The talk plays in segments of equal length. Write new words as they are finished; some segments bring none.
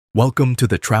Welcome to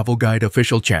the Travel Guide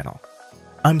official channel.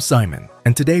 I'm Simon,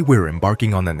 and today we're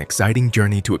embarking on an exciting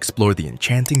journey to explore the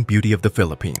enchanting beauty of the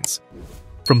Philippines.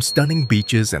 From stunning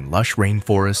beaches and lush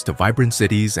rainforests to vibrant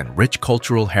cities and rich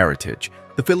cultural heritage,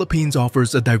 the Philippines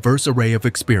offers a diverse array of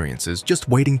experiences just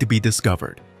waiting to be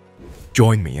discovered.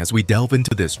 Join me as we delve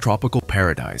into this tropical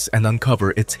paradise and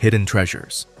uncover its hidden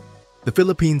treasures. The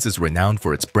Philippines is renowned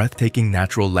for its breathtaking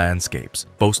natural landscapes,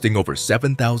 boasting over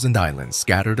 7,000 islands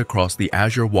scattered across the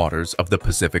azure waters of the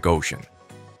Pacific Ocean.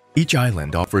 Each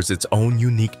island offers its own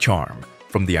unique charm,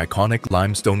 from the iconic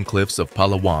limestone cliffs of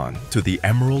Palawan to the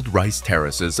emerald rice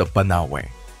terraces of Banaue.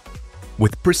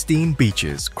 With pristine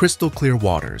beaches, crystal-clear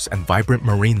waters, and vibrant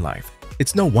marine life,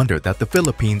 it's no wonder that the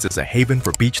Philippines is a haven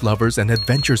for beach lovers and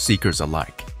adventure seekers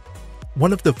alike.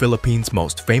 One of the Philippines'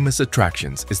 most famous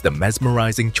attractions is the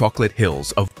mesmerizing chocolate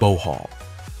hills of Bohol.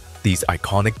 These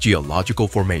iconic geological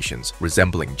formations,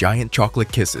 resembling giant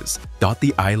chocolate kisses, dot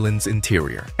the island's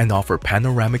interior and offer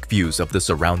panoramic views of the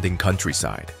surrounding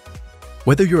countryside.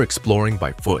 Whether you're exploring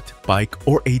by foot, bike,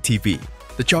 or ATV,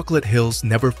 the chocolate hills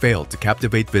never fail to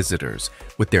captivate visitors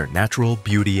with their natural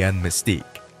beauty and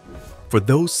mystique. For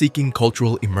those seeking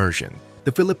cultural immersion,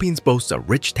 the Philippines boasts a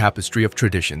rich tapestry of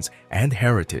traditions and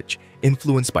heritage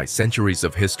influenced by centuries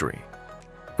of history.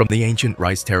 From the ancient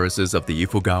rice terraces of the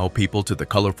Ifugao people to the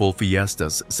colorful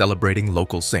fiestas celebrating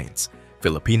local saints,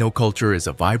 Filipino culture is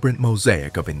a vibrant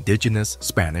mosaic of indigenous,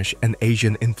 Spanish, and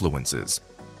Asian influences.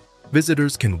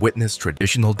 Visitors can witness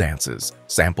traditional dances,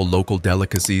 sample local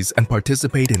delicacies, and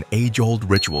participate in age-old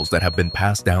rituals that have been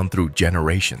passed down through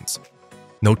generations.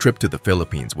 No trip to the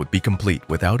Philippines would be complete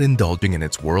without indulging in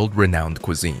its world-renowned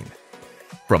cuisine.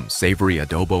 From savory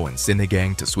adobo and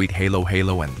sinigang to sweet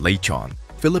halo-halo and lechon,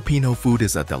 Filipino food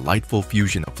is a delightful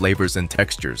fusion of flavors and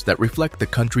textures that reflect the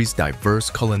country's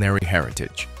diverse culinary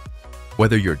heritage.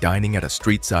 Whether you're dining at a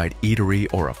street-side eatery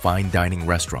or a fine dining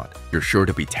restaurant, you're sure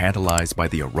to be tantalized by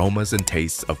the aromas and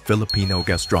tastes of Filipino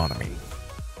gastronomy.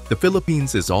 The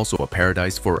Philippines is also a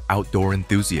paradise for outdoor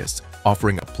enthusiasts,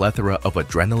 offering a plethora of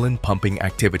adrenaline-pumping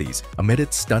activities amid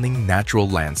its stunning natural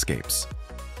landscapes.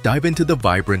 Dive into the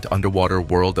vibrant underwater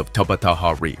world of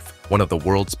Tabataha Reef, one of the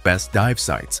world's best dive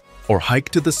sites, or hike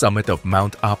to the summit of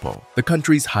Mount Apo, the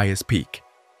country's highest peak.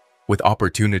 With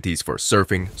opportunities for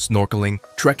surfing, snorkeling,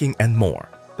 trekking, and more,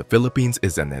 the Philippines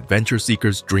is an adventure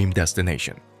seeker's dream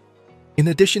destination. In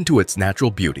addition to its natural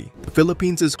beauty, the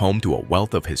Philippines is home to a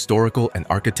wealth of historical and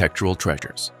architectural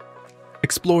treasures.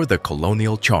 Explore the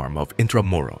colonial charm of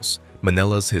Intramuros,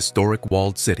 Manila's historic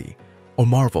walled city, or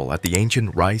marvel at the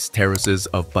ancient rice terraces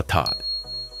of Batad,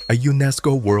 a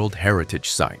UNESCO World Heritage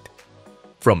Site.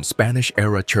 From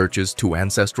Spanish-era churches to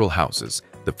ancestral houses,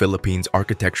 the Philippines'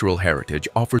 architectural heritage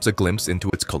offers a glimpse into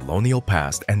its colonial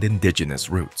past and indigenous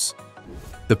roots.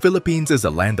 The Philippines is a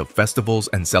land of festivals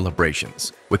and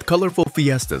celebrations, with colorful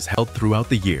fiestas held throughout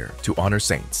the year to honor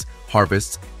saints,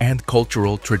 harvests, and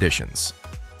cultural traditions.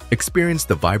 Experience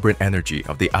the vibrant energy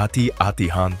of the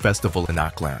Ati-Atihan Festival in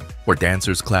Aklan, where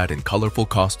dancers clad in colorful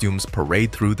costumes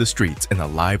parade through the streets in a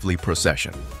lively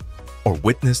procession. Or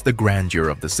witness the grandeur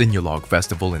of the Sinulog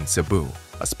Festival in Cebu,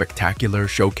 a spectacular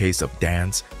showcase of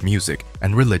dance, music,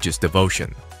 and religious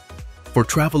devotion. For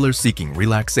travelers seeking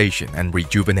relaxation and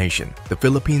rejuvenation, the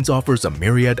Philippines offers a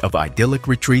myriad of idyllic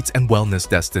retreats and wellness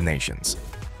destinations.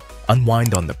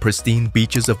 Unwind on the pristine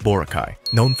beaches of Boracay,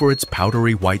 known for its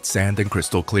powdery white sand and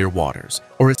crystal-clear waters,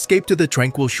 or escape to the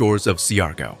tranquil shores of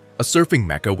Siargao, a surfing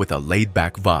mecca with a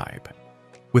laid-back vibe.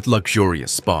 With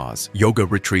luxurious spas, yoga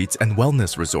retreats, and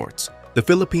wellness resorts, the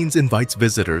Philippines invites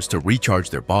visitors to recharge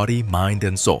their body, mind,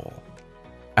 and soul.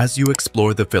 As you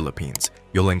explore the Philippines,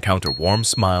 you'll encounter warm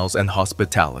smiles and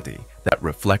hospitality that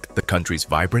reflect the country's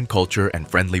vibrant culture and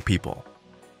friendly people.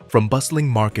 From bustling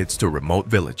markets to remote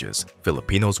villages,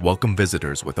 Filipinos welcome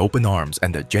visitors with open arms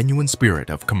and a genuine spirit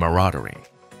of camaraderie.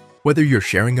 Whether you're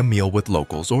sharing a meal with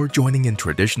locals or joining in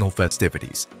traditional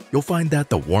festivities, you'll find that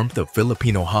the warmth of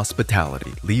Filipino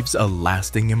hospitality leaves a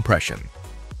lasting impression.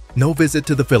 No visit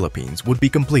to the Philippines would be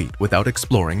complete without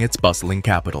exploring its bustling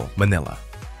capital, Manila.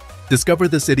 Discover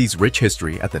the city's rich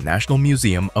history at the National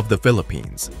Museum of the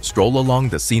Philippines, stroll along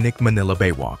the scenic Manila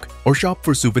Baywalk, or shop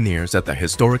for souvenirs at the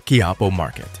historic Quiapo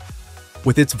Market.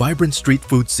 With its vibrant street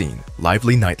food scene,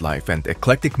 lively nightlife, and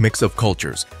eclectic mix of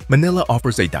cultures, Manila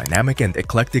offers a dynamic and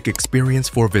eclectic experience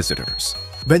for visitors.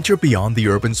 Venture beyond the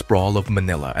urban sprawl of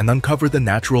Manila and uncover the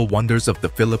natural wonders of the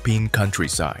Philippine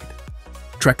countryside.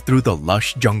 Trek through the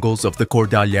lush jungles of the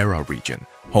Cordillera region,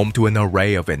 home to an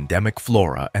array of endemic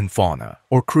flora and fauna,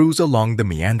 or cruise along the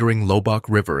meandering Lobak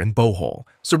River in Bohol,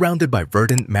 surrounded by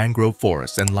verdant mangrove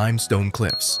forests and limestone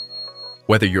cliffs.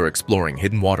 Whether you're exploring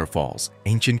hidden waterfalls,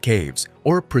 ancient caves,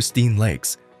 or pristine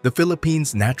lakes, the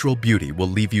Philippines' natural beauty will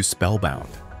leave you spellbound.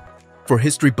 For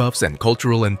history buffs and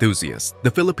cultural enthusiasts,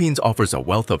 the Philippines offers a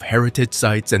wealth of heritage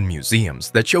sites and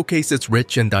museums that showcase its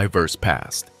rich and diverse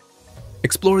past.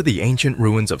 Explore the ancient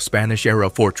ruins of Spanish-era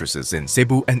fortresses in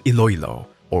Cebu and Iloilo,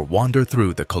 or wander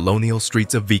through the colonial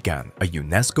streets of Vigan, a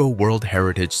UNESCO World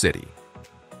Heritage City.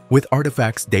 With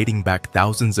artifacts dating back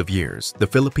thousands of years, the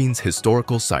Philippines'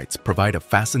 historical sites provide a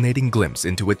fascinating glimpse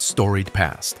into its storied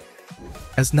past.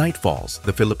 As night falls,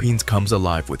 the Philippines comes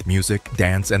alive with music,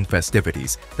 dance, and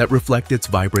festivities that reflect its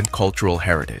vibrant cultural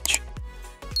heritage.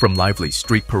 From lively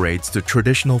street parades to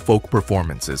traditional folk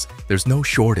performances, there's no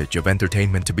shortage of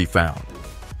entertainment to be found.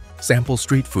 Sample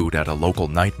street food at a local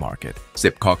night market,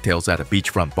 sip cocktails at a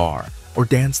beachfront bar, or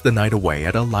dance the night away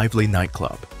at a lively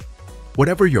nightclub.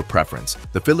 Whatever your preference,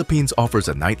 the Philippines offers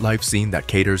a nightlife scene that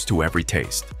caters to every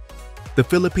taste. The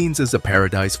Philippines is a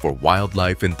paradise for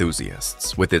wildlife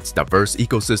enthusiasts, with its diverse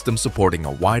ecosystem supporting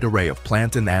a wide array of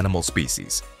plant and animal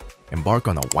species. Embark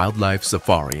on a wildlife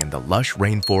safari in the lush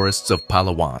rainforests of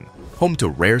Palawan, home to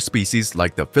rare species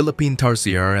like the Philippine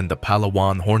tarsier and the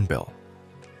Palawan hornbill.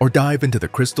 Or dive into the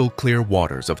crystal-clear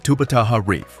waters of Tubataha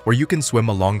Reef, where you can swim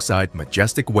alongside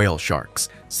majestic whale sharks,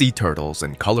 sea turtles,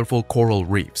 and colorful coral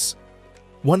reefs.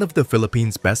 One of the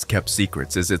Philippines' best-kept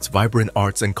secrets is its vibrant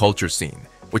arts and culture scene,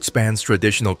 which spans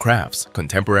traditional crafts,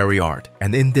 contemporary art,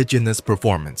 and indigenous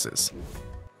performances.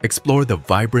 Explore the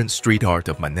vibrant street art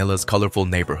of Manila's colorful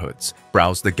neighborhoods,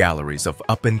 browse the galleries of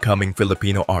up-and-coming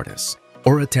Filipino artists,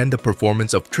 or attend a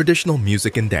performance of traditional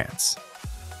music and dance.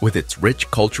 With its rich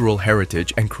cultural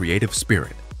heritage and creative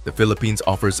spirit, the Philippines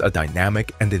offers a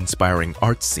dynamic and inspiring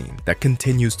art scene that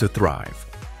continues to thrive.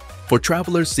 For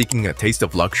travelers seeking a taste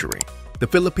of luxury, the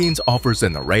Philippines offers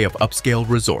an array of upscale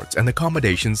resorts and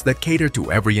accommodations that cater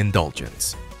to every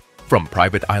indulgence. From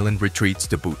private island retreats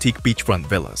to boutique beachfront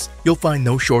villas, you'll find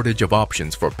no shortage of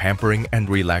options for pampering and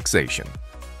relaxation.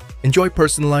 Enjoy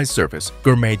personalized service,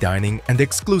 gourmet dining, and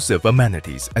exclusive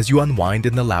amenities as you unwind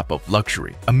in the lap of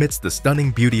luxury amidst the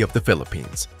stunning beauty of the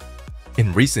Philippines.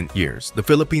 In recent years, the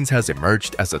Philippines has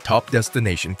emerged as a top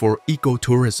destination for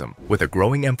ecotourism, with a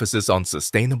growing emphasis on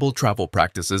sustainable travel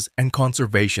practices and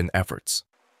conservation efforts.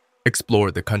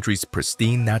 Explore the country's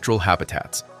pristine natural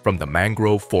habitats, from the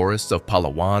mangrove forests of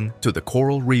Palawan to the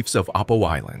coral reefs of Apo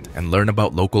Island, and learn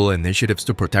about local initiatives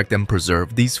to protect and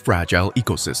preserve these fragile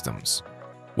ecosystems.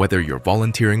 Whether you're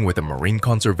volunteering with a marine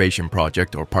conservation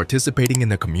project or participating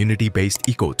in a community-based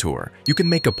eco-tour, you can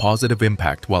make a positive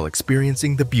impact while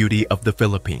experiencing the beauty of the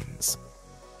Philippines.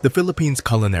 The Philippines'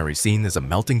 culinary scene is a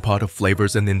melting pot of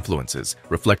flavors and influences,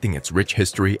 reflecting its rich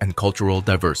history and cultural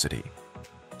diversity.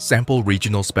 Sample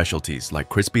regional specialties like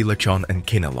crispy lechon and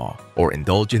quinoa, or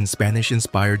indulge in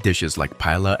Spanish-inspired dishes like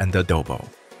paella and adobo.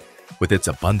 With its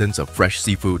abundance of fresh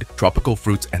seafood, tropical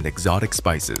fruits, and exotic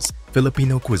spices,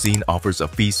 Filipino cuisine offers a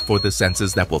feast for the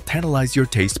senses that will tantalize your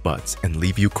taste buds and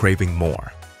leave you craving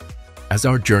more. As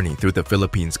our journey through the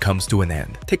Philippines comes to an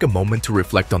end, take a moment to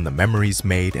reflect on the memories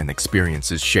made and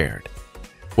experiences shared.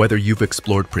 Whether you've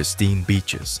explored pristine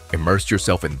beaches, immersed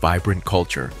yourself in vibrant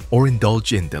culture, or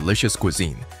indulged in delicious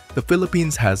cuisine, the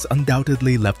Philippines has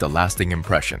undoubtedly left a lasting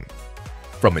impression.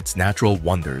 From its natural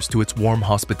wonders to its warm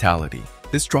hospitality,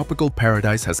 this tropical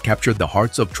paradise has captured the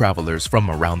hearts of travelers from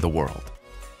around the world.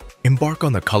 Embark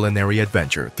on a culinary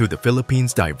adventure through the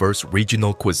Philippines' diverse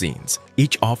regional cuisines,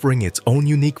 each offering its own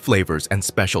unique flavors and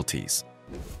specialties.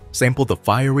 Sample the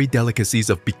fiery delicacies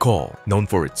of Bicol, known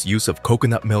for its use of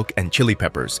coconut milk and chili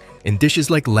peppers, in dishes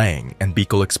like Lang and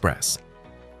Bicol Express.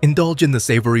 Indulge in the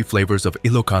savory flavors of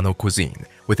Ilocano cuisine,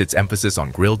 with its emphasis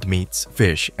on grilled meats,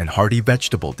 fish, and hearty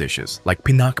vegetable dishes like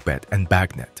pinakbet and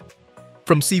bagnet.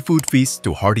 From seafood feasts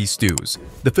to hearty stews,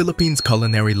 the Philippines'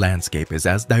 culinary landscape is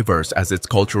as diverse as its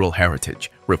cultural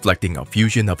heritage, reflecting a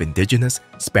fusion of indigenous,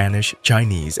 Spanish,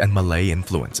 Chinese, and Malay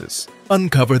influences.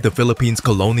 Uncover the Philippines'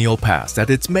 colonial past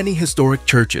at its many historic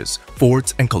churches,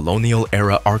 forts, and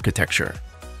colonial-era architecture.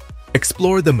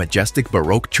 Explore the majestic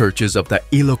Baroque churches of the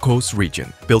Ilocos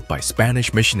region, built by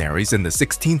Spanish missionaries in the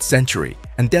 16th century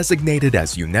and designated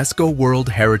as UNESCO World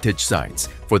Heritage Sites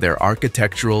for their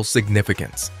architectural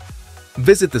significance.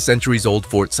 Visit the centuries-old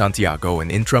Fort Santiago in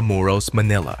Intramuros,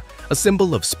 Manila, a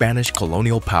symbol of Spanish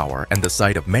colonial power and the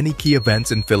site of many key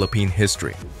events in Philippine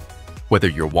history. Whether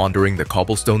you're wandering the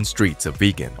cobblestone streets of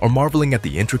Vigan or marveling at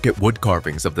the intricate wood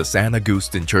carvings of the San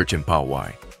Agustin Church in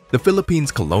Pauay, the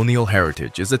Philippines' colonial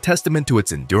heritage is a testament to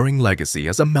its enduring legacy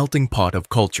as a melting pot of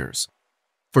cultures.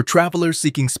 For travelers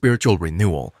seeking spiritual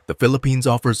renewal, the Philippines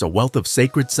offers a wealth of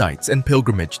sacred sites and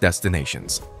pilgrimage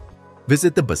destinations.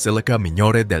 Visit the Basilica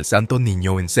Minore del Santo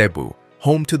Niño in Cebu,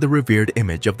 home to the revered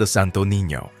image of the Santo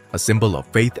Niño, a symbol of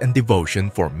faith and devotion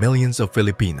for millions of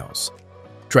Filipinos.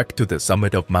 Trek to the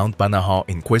summit of Mount Banahaw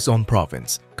in Quezon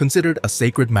Province, considered a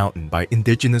sacred mountain by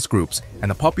indigenous groups and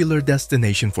a popular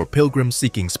destination for pilgrims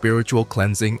seeking spiritual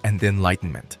cleansing and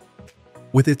enlightenment.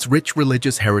 With its rich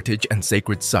religious heritage and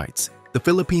sacred sites, the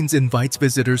Philippines invites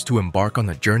visitors to embark on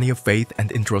a journey of faith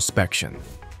and introspection.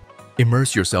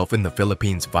 Immerse yourself in the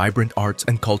Philippines' vibrant arts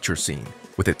and culture scene,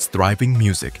 with its thriving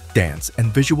music, dance,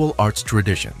 and visual arts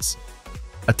traditions.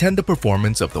 Attend a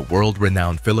performance of the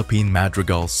world-renowned Philippine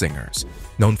madrigal singers,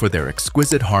 known for their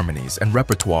exquisite harmonies and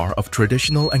repertoire of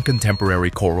traditional and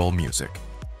contemporary choral music.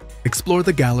 Explore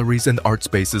the galleries and art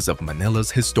spaces of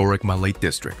Manila's historic Malate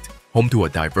district, home to a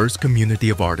diverse community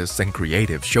of artists and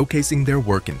creatives showcasing their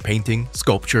work in painting,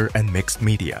 sculpture, and mixed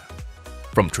media.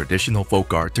 From traditional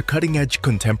folk art to cutting-edge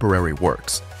contemporary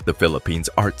works, the Philippines'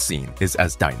 art scene is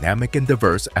as dynamic and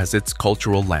diverse as its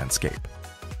cultural landscape.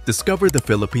 Discover the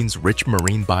Philippines' rich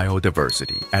marine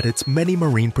biodiversity at its many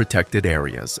marine protected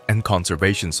areas and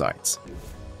conservation sites.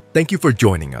 Thank you for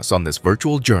joining us on this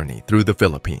virtual journey through the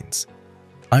Philippines.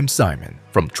 I'm Simon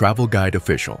from Travel Guide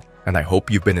Official, and I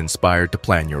hope you've been inspired to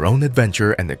plan your own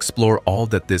adventure and explore all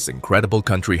that this incredible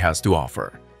country has to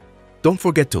offer. Don't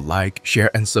forget to like, share,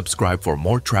 and subscribe for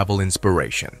more travel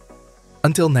inspiration.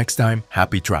 Until next time,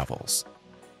 happy travels!